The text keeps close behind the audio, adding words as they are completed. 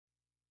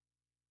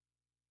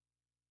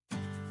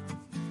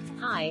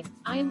Hi,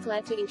 I am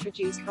glad to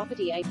introduce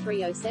property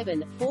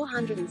A307,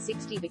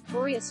 460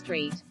 Victoria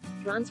Street,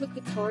 Brunswick,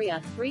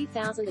 Victoria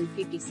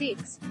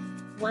 3056.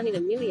 1 in a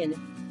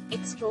million.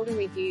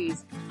 Extraordinary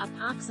views, a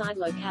parkside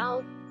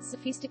locale,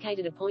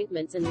 sophisticated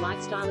appointments and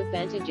lifestyle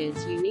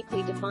advantages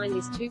uniquely define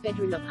this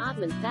two-bedroom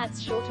apartment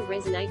that's sure to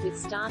resonate with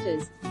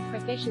starters,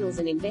 professionals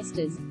and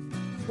investors.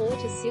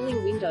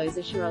 Floor-to-ceiling windows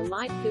assure a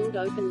light-filled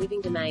open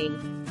living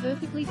domain,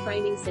 perfectly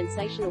framing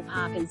sensational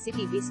park and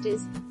city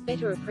vistas,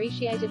 better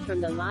appreciated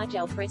from the large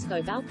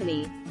alfresco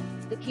balcony.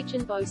 The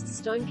kitchen boasts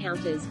stone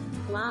counters,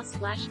 glass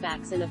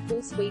splashbacks and a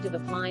full suite of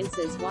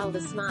appliances, while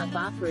the smart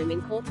bathroom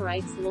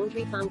incorporates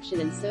laundry function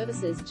and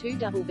services 2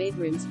 double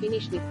bedrooms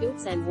finished with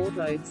built-in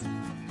wardrobes.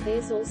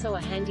 There's also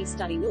a handy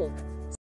study nook,